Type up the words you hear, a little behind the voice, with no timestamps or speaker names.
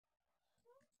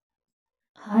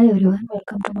Hi everyone,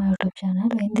 welcome to my YouTube channel.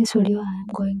 In this video, I am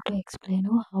going to explain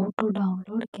you how to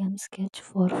download ChemSketch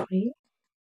for free.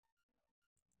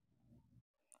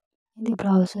 In the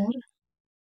browser,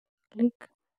 click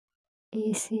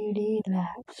ACD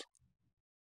Labs.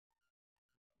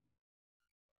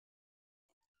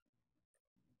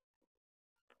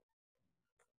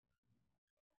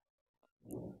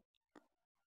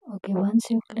 Okay, once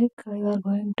you click, you are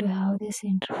going to have this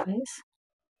interface.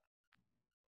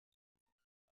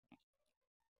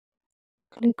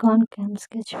 Click on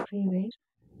ChemSketch freeware.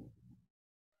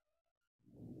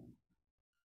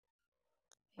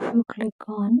 If you click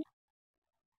on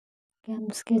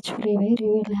ChemSketch freeware,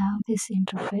 you will have this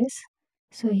interface.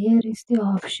 So here is the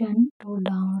option to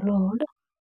download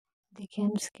the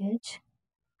ChemSketch.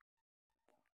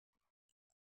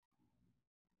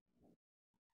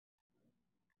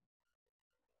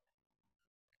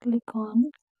 Click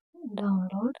on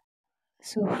download.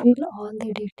 So fill all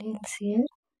the details here,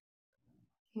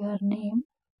 your name,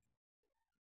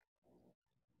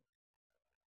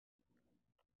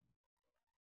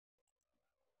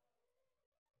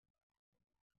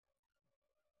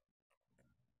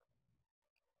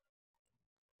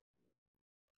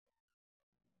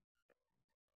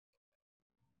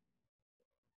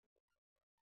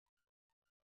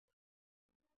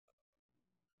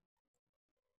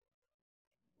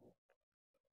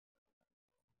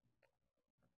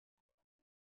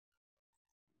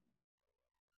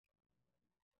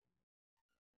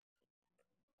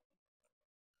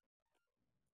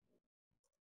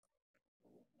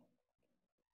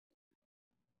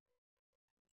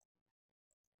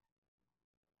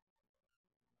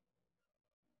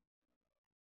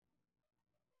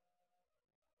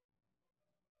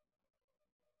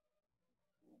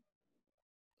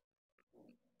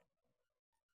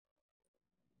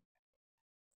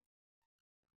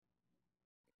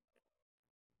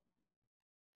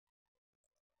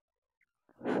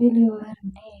 fill your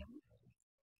name,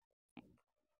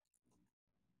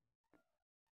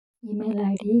 email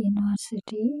ID,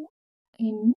 university,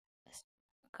 in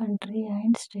country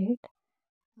and state.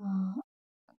 Uh,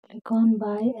 Click on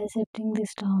buy accepting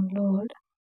this download.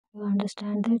 You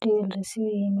understand that you will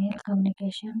receive email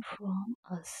communication from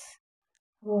us.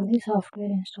 For the software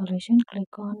installation,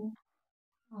 click on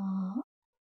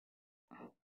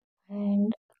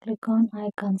and click on I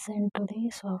consent to the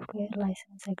software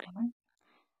license agreement.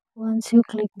 Once you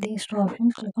click these two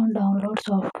options, click on download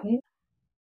software.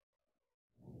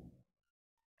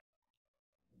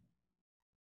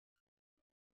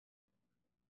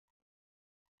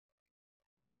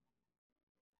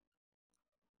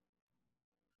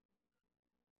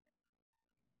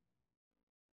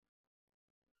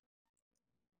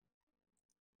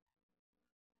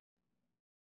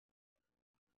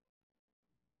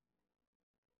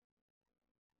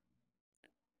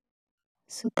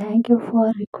 So thank you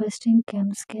for requesting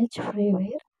ChemSketch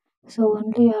freeware. So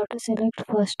only you have to select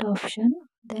first option,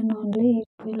 then only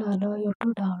it will allow you to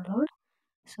download.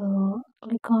 So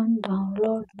click on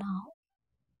download now.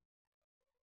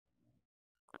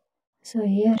 So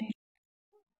here it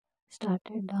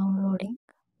started downloading.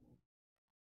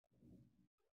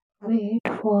 Wait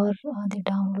for the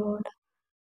download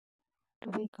to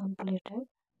be completed.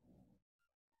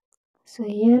 So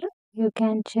here you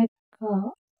can check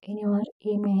in your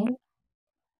email.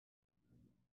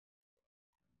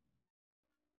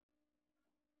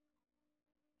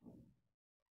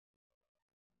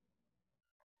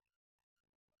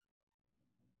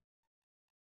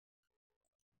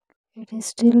 It is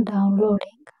still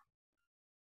downloading.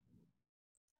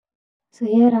 So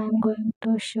here I am going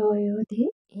to show you the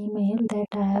email that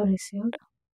I have received.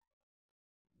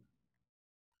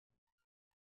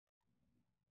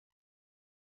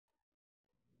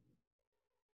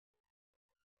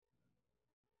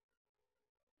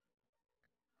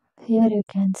 Here you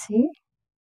can see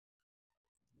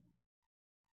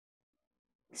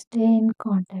stay in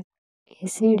contact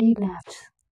ACD Labs.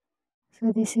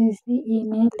 So this is the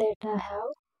email that I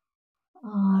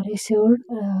have received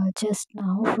just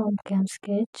now from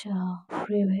ChemSketch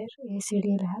freeware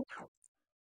ACD Lab.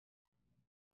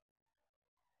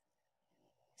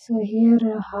 So here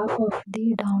half of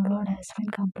the download has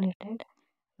been completed.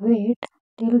 Wait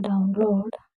till download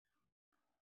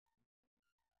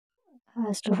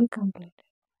has to be completed.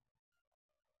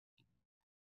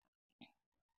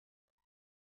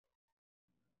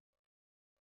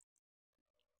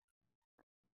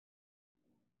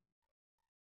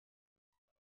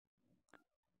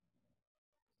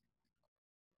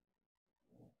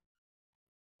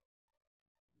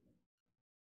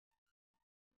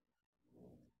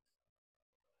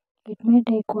 It may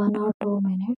take 1 or 2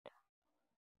 minutes.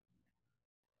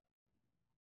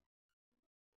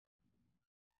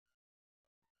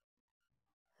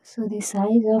 So the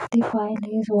size of the file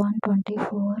is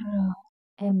 124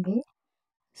 MB.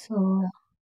 So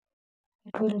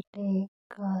it will take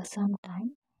some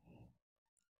time.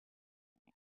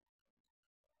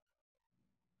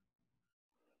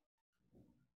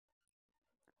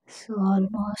 So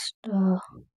almost the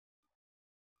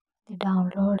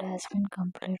download has been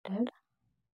completed.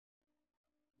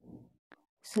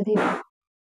 So the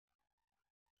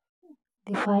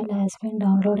file has been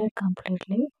downloaded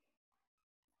completely.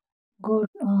 Go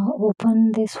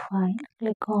open this file,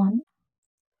 click on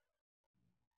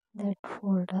that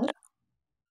folder.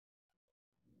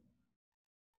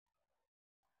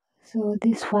 So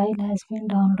this file has been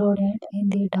downloaded in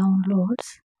the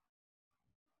downloads.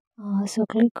 So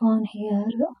click on here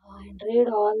and read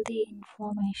all the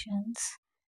informations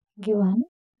given.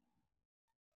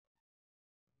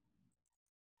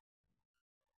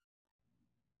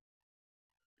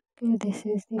 Okay, this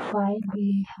is the file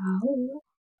we have,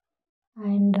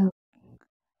 and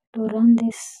to run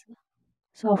this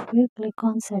software, click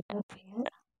on setup here.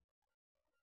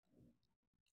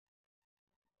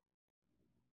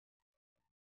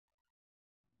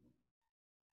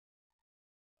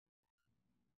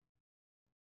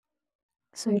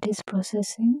 So it is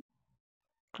processing.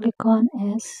 Click on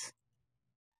S.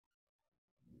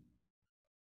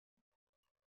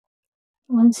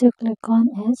 Once you click on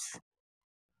S,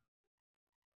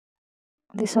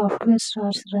 the software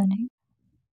starts running.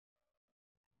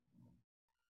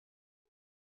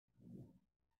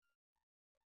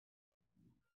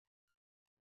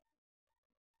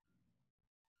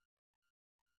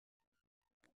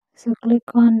 So click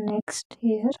on next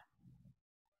here.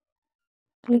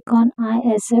 Click on I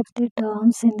accept the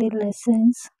terms in the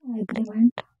license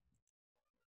agreement.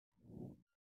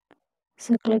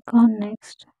 So click on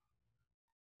next.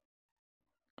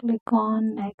 Click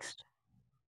on next.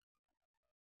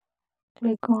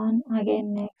 Click on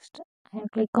again next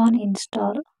and click on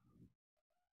install.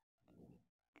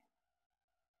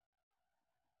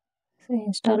 So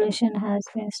installation has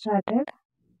been started.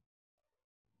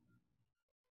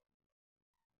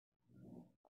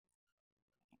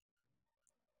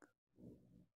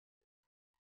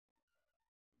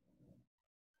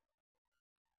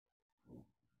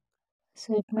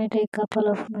 So it may take a couple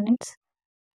of minutes.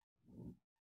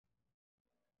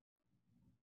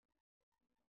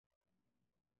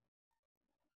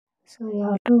 So you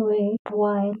have to wait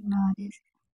while this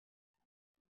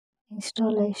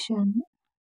installation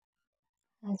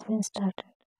has been started.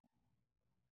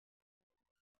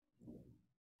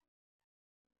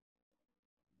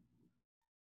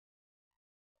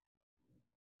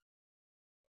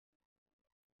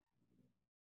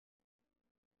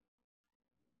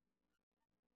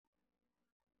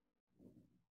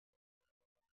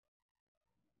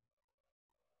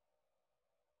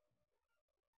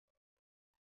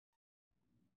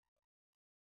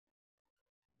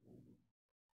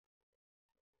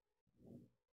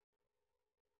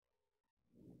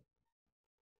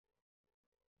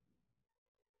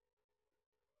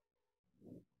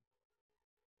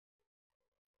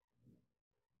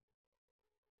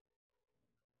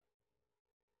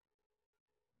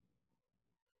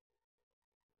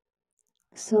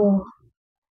 So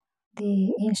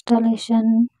the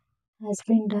installation has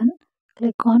been done.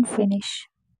 Click on finish.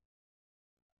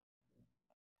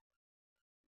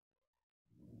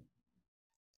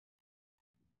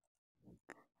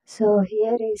 So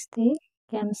here is the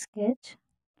ChemSketch.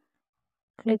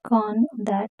 Click on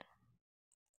that.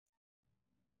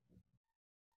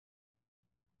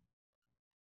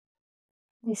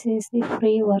 This is the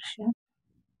free version.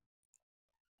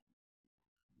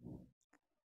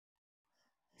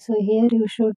 So here you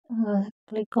should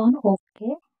click on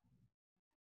OK.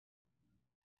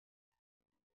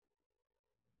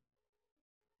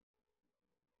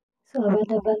 So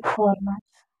available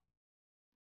formats.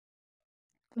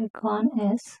 Click on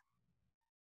S.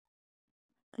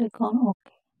 Click on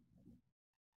OK.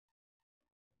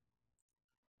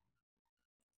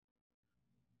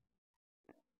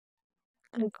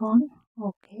 Click on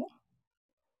OK.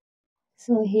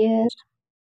 So here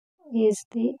is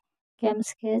the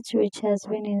ChemSketch which has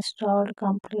been installed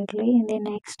completely. In the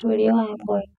next video I am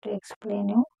going to explain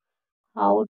you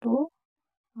how to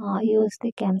use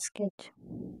the ChemSketch.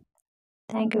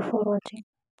 Thank you for watching,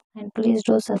 and please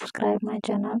do subscribe my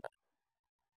channel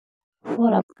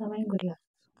for upcoming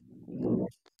videos.